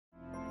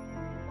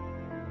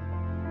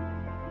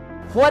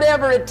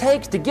whatever it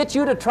takes to get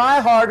you to try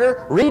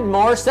harder, read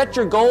more, set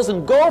your goals,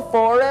 and go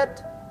for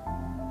it.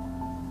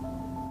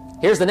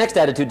 Here's the next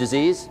attitude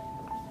disease.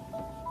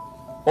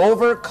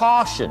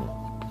 Overcaution.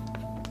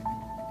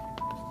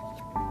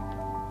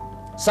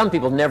 Some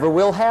people never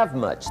will have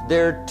much.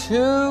 They're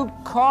too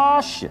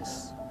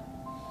cautious.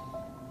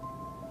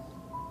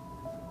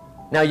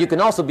 Now, you can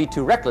also be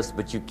too reckless,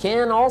 but you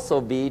can also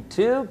be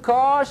too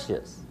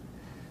cautious.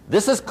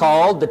 This is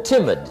called the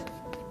timid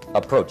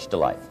approach to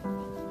life.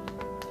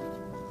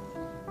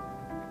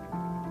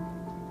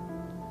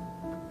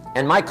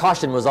 And my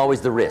caution was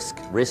always the risk.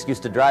 Risk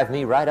used to drive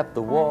me right up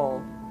the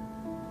wall.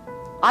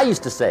 I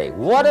used to say,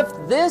 what if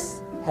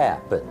this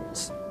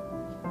happens?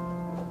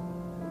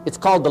 It's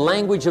called the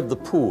language of the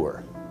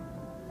poor.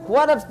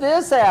 What if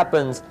this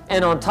happens?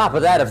 And on top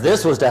of that, if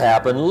this was to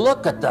happen,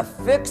 look at the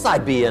fix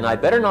I'd be in. I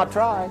better not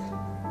try.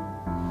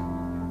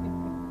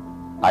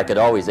 I could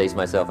always ace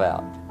myself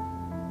out.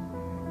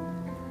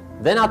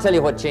 Then I'll tell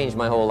you what changed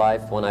my whole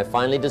life when I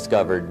finally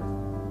discovered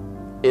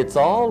it's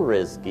all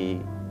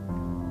risky.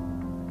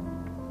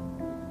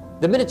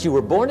 The minute you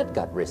were born, it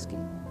got risky.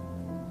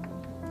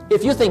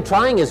 If you think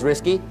trying is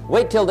risky,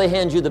 wait till they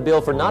hand you the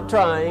bill for not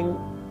trying.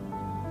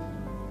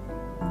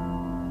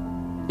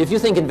 If you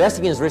think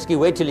investing is risky,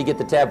 wait till you get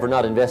the tab for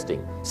not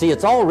investing. See,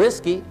 it's all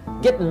risky.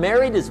 Getting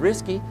married is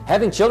risky.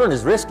 Having children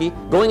is risky.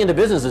 Going into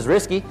business is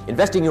risky.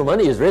 Investing your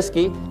money is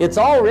risky. It's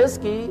all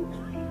risky.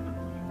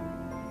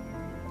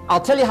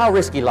 I'll tell you how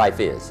risky life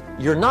is.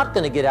 You're not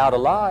going to get out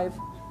alive.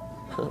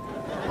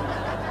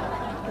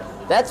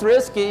 That's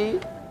risky.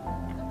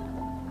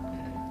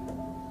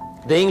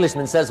 The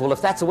Englishman says, well,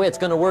 if that's the way it's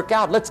going to work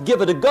out, let's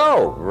give it a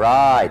go.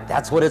 Right,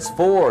 that's what it's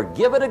for.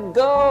 Give it a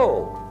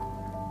go.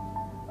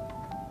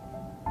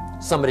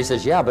 Somebody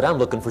says, yeah, but I'm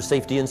looking for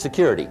safety and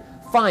security.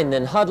 Fine,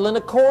 then huddle in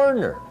a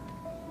corner.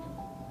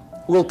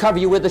 We'll cover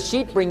you with a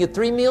sheet, bring you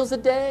 3 meals a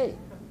day.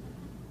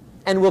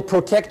 And we'll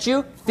protect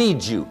you,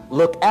 feed you,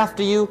 look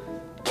after you,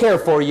 care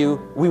for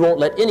you. We won't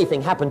let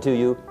anything happen to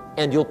you,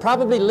 and you'll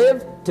probably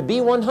live to be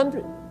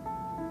 100.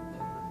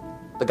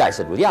 The guy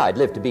said, well, yeah, I'd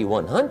live to be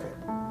 100.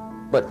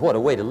 But what a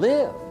way to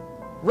live.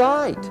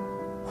 Right.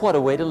 What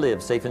a way to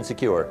live, safe and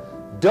secure.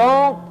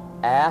 Don't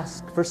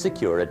ask for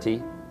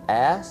security.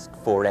 Ask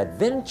for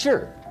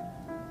adventure.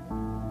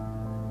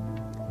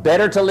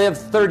 Better to live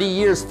 30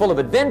 years full of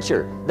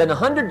adventure than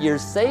 100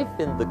 years safe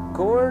in the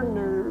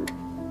corner.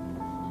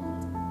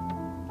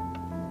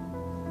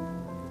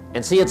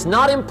 And see, it's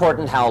not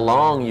important how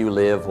long you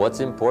live. What's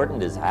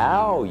important is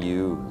how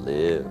you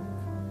live.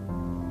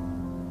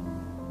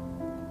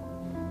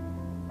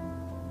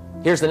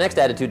 Here's the next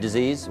attitude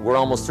disease. We're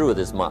almost through with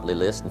this motley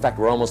list. In fact,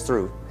 we're almost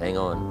through. Hang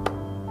on.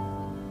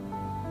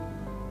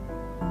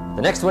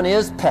 The next one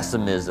is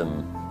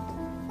pessimism.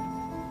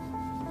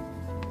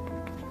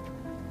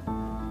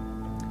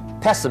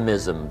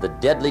 Pessimism, the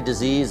deadly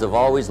disease of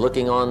always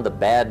looking on the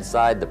bad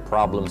side, the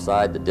problem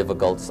side, the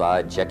difficult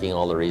side, checking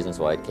all the reasons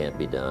why it can't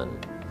be done.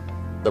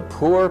 The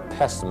poor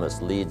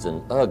pessimist leads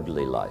an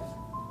ugly life.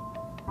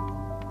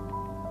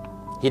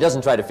 He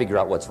doesn't try to figure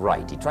out what's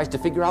right. He tries to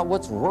figure out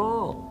what's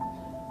wrong.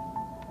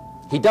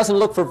 He doesn't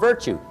look for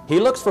virtue. He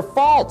looks for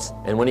faults.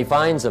 And when he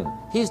finds them,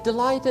 he's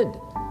delighted.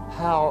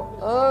 How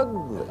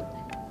ugly.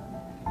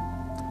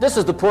 This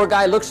is the poor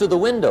guy who looks through the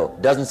window,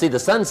 doesn't see the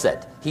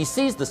sunset. He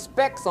sees the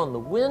specks on the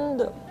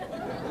window.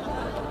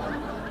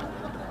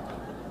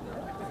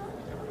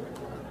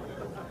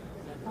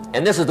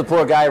 And this is the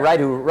poor guy, right,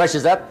 who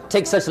rushes up,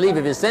 takes such leave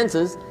of his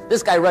senses.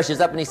 This guy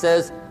rushes up and he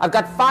says, I've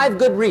got 5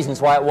 good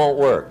reasons why it won't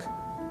work.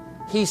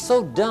 He's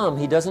so dumb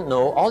he doesn't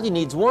know all you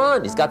need's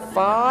 1. He's got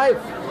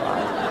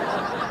 5.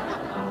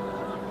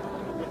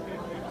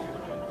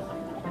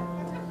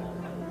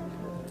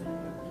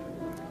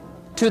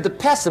 To the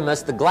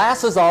pessimist, the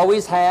glass is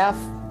always half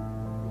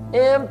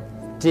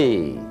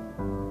empty.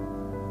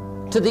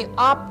 To the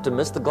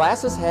optimist, the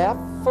glass is half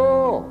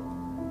full.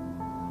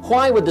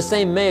 Why would the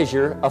same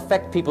measure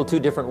affect people 2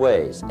 different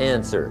ways?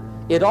 Answer,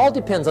 it all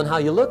depends on how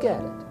you look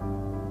at it.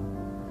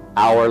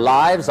 Our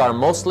lives are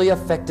mostly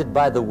affected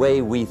by the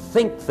way we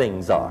think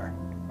things are,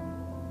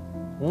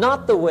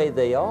 not the way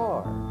they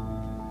are.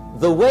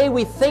 The way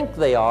we think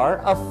they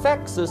are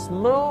affects us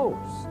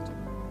most.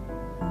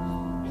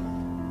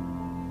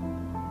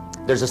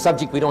 There's a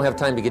subject we don't have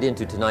time to get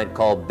into tonight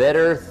called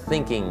better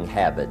thinking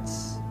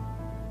habits.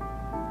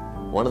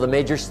 One of the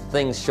major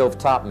things Shove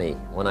taught me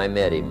when I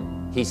met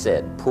him, he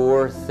said,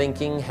 poor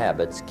thinking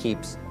habits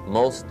keeps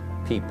most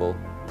people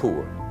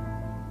poor.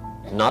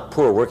 Not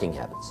poor working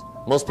habits.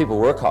 Most people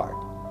work hard,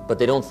 but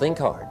they don't think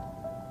hard.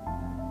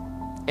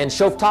 And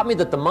Shove taught me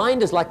that the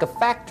mind is like a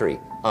factory,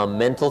 a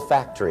mental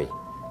factory.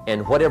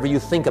 And whatever you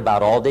think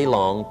about all day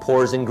long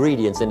pours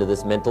ingredients into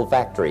this mental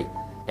factory.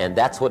 And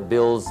that's what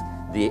builds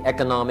the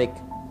economic,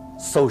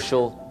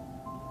 social,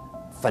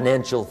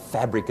 financial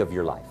fabric of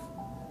your life.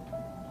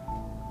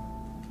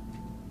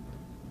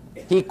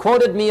 He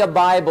quoted me a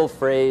Bible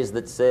phrase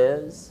that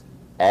says,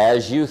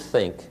 as you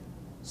think,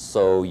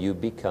 so you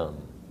become.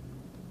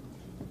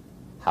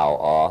 How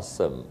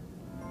awesome.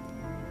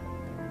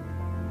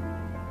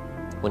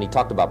 When he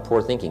talked about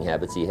poor thinking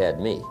habits, he had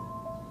me.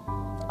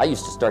 I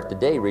used to start the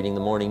day reading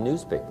the morning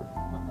newspaper.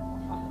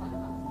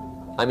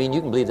 I mean,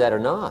 you can believe that or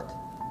not.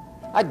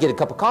 I'd get a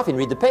cup of coffee and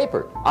read the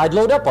paper. I'd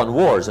load up on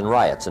wars and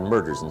riots and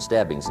murders and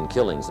stabbings and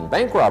killings and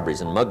bank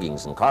robberies and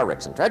muggings and car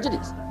wrecks and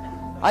tragedies.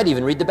 I'd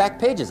even read the back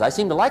pages. I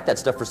seem to like that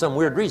stuff for some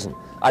weird reason.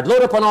 I'd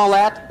load up on all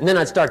that, and then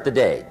I'd start the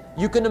day.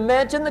 You can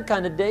imagine the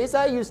kind of days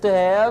I used to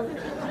have.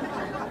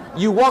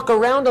 You walk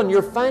around on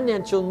your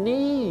financial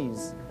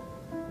knees.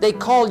 They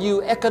call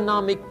you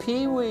economic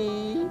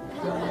peewee.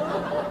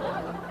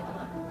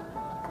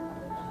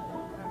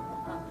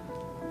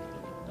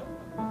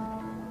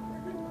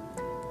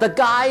 The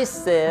guy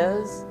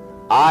says,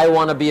 I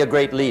want to be a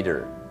great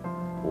leader.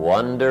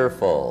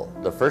 Wonderful.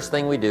 The first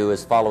thing we do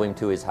is follow him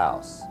to his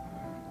house.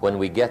 When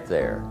we get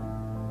there,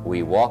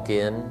 we walk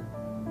in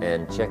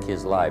and check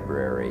his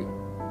library,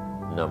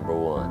 number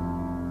one.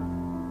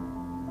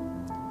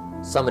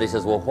 Somebody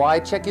says, well, why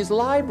check his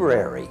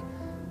library?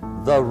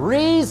 The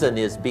reason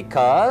is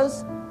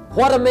because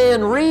what a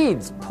man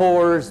reads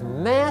pours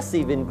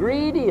massive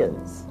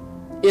ingredients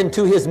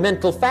into his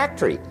mental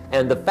factory,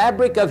 and the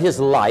fabric of his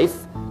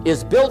life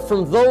is built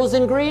from those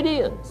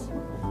ingredients.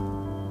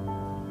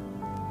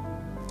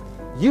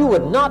 You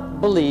would not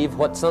believe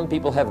what some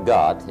people have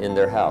got in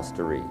their house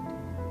to read.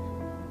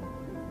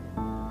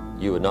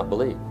 You would not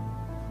believe.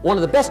 One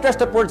of the best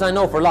dressed up words I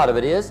know for a lot of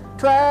it is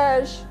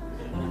trash.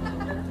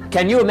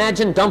 Can you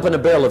imagine dumping a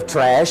barrel of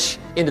trash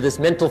into this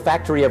mental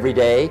factory every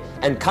day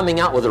and coming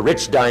out with a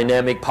rich,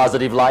 dynamic,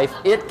 positive life?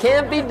 It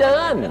can't be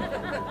done.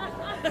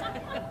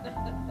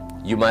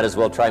 You might as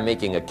well try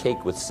making a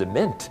cake with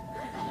cement.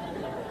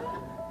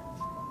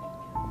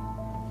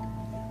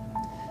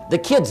 The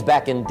kids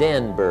back in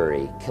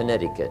Danbury,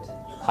 Connecticut,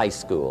 high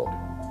school,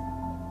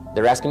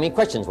 they're asking me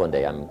questions one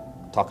day. I'm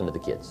talking to the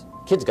kids.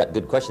 Kids got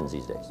good questions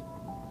these days.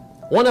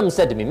 One of them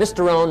said to me,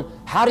 Mr. Rohn,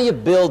 how do you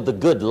build the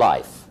good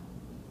life?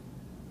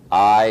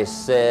 I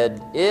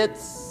said,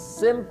 it's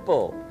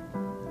simple.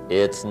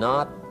 It's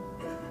not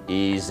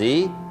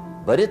easy,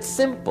 but it's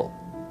simple.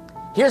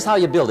 Here's how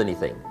you build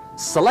anything.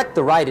 Select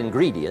the right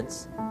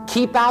ingredients,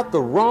 keep out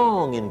the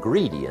wrong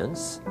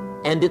ingredients,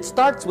 and it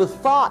starts with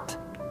thought.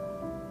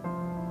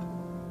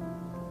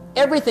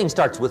 Everything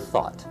starts with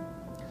thought.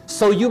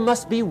 So you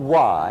must be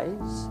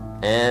wise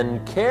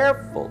and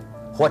careful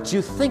what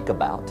you think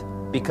about,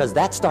 because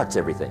that starts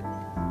everything.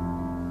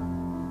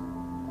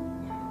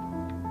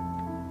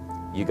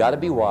 You got to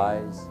be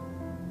wise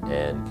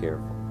and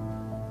careful.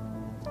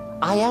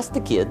 I asked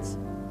the kids,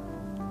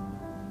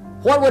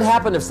 what would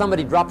happen if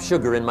somebody dropped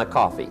sugar in my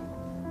coffee?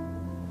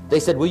 They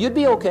said, well, you'd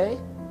be okay.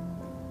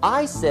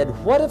 I said,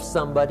 what if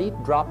somebody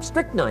dropped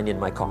strychnine in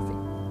my coffee?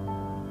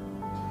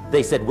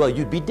 They said, well,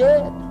 you'd be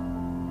dead.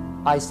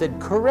 I said,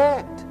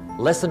 correct.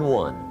 Lesson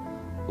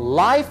 1.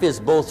 Life is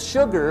both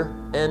sugar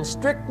and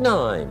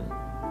strychnine.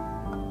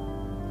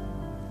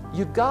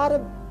 You gotta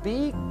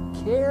be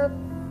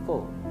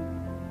careful.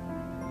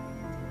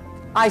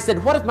 I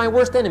said, what if my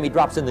worst enemy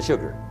drops in the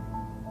sugar?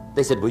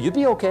 They said, will you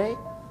be okay?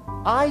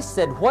 I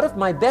said, what if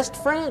my best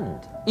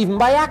friend, even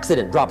by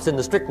accident, drops in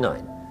the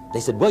strychnine? They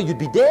said, well, you'd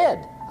be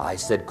dead. I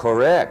said,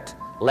 correct.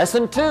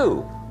 Lesson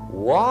 2.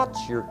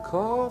 Watch your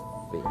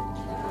coffee.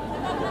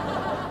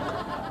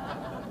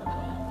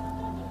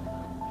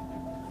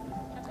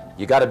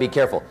 You got to be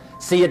careful.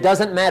 See, it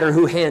doesn't matter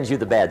who hands you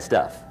the bad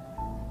stuff.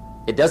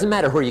 It doesn't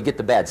matter where you get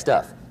the bad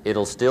stuff.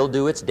 It'll still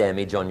do its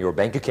damage on your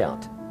bank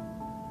account,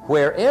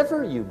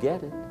 wherever you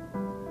get it.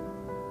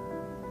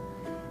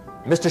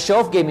 Mr.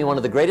 Schoaf gave me one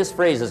of the greatest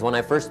phrases when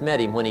I first met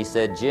him when he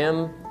said,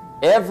 Jim,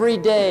 every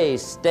day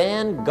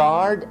stand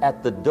guard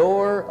at the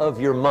door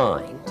of your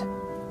mind.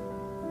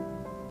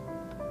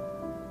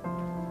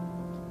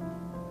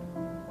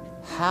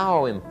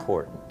 How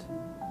important.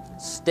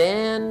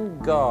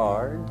 Stand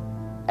guard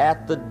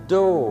at the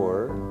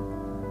door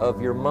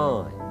of your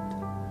mind.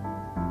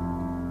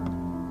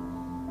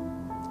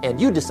 And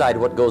you decide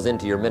what goes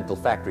into your mental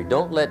factory.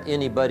 Don't let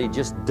anybody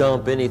just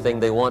dump anything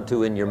they want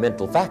to in your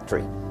mental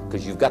factory,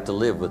 because you've got to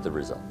live with the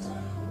results.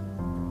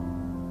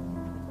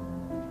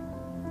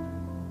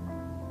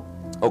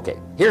 Okay,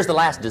 here's the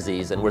last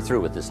disease, and we're through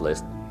with this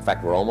list. In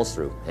fact, we're almost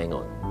through. Hang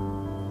on.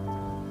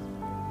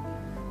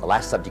 The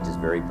last subject is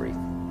very brief.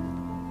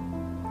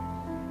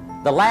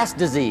 The last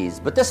disease,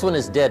 but this one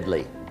is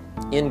deadly.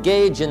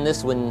 Engage in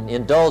this one,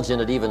 indulge in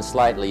it even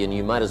slightly, and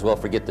you might as well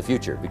forget the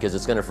future, because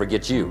it's going to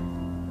forget you.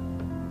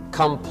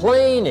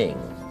 Complaining,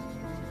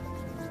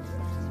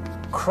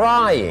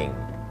 crying,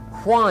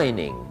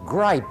 whining,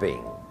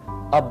 griping,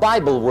 a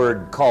Bible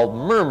word called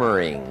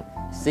murmuring.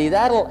 See,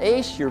 that'll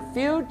ace your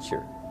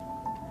future.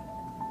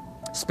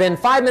 Spend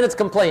 5 minutes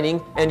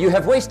complaining, and you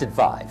have wasted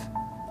 5.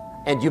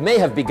 And you may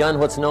have begun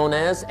what's known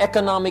as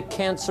economic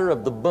cancer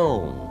of the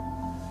bone.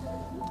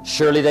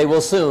 Surely they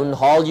will soon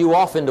haul you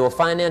off into a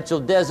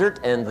financial desert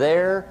and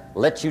there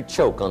let you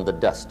choke on the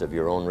dust of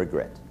your own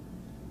regret.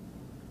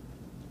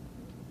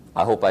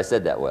 I hope I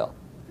said that well,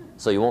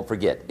 so you won't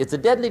forget. It's a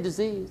deadly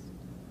disease.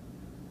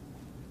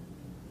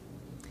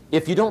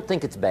 If you don't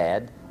think it's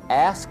bad,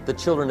 ask the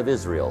children of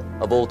Israel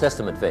of Old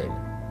Testament fame.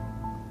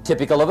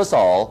 Typical of us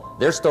all,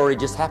 their story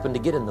just happened to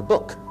get in the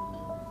book.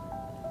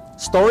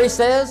 Story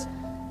says,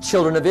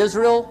 children of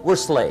Israel were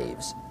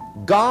slaves.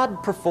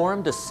 God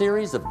performed a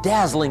series of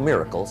dazzling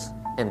miracles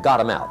and got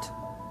them out.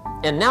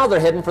 And now they're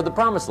heading for the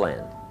promised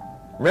land.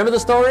 Remember the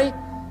story?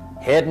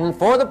 Heading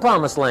for the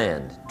promised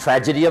land.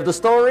 Tragedy of the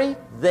story,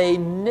 they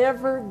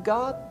never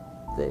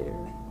got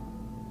there.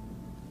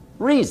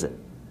 Reason.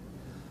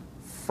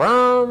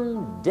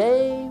 From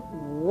day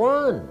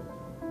one,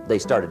 they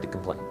started to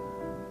complain.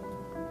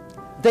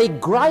 They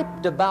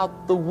griped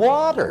about the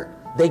water.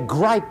 They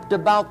griped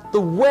about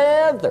the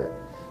weather.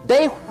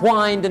 They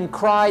whined and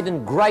cried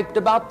and griped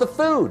about the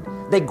food.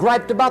 They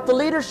griped about the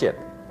leadership.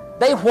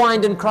 They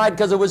whined and cried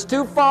because it was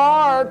too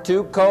far,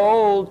 too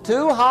cold,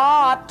 too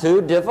hot,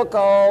 too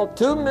difficult,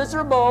 too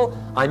miserable.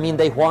 I mean,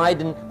 they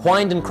whined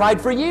and cried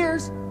for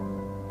years.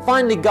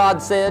 Finally,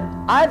 God said,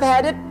 I've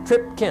had it,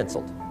 trip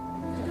canceled.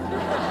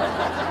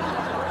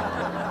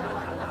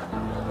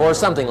 Or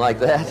something like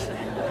that.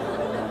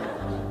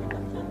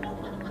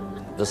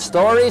 The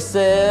story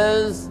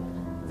says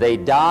they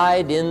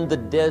died in the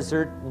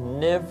desert,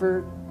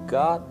 never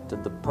got to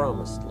the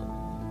promised land.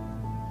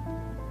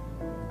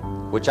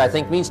 Which I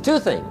think means two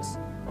things.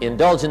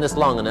 Indulge in this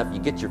long enough, you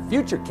get your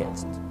future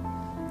canceled.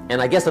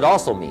 And I guess it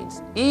also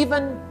means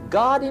even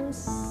God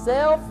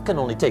himself can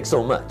only take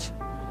so much.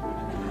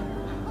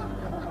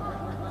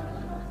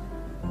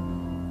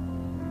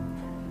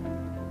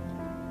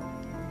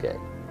 Okay.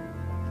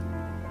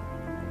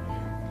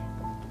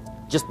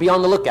 Just be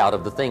on the lookout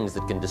of the things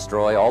that can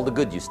destroy all the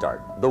good you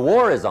start. The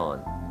war is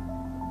on.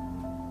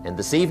 And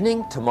this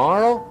evening,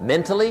 tomorrow,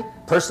 mentally,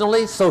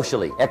 personally,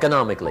 socially,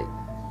 economically,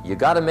 you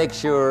got to make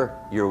sure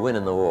you're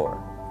winning the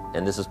war.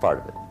 And this is part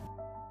of it.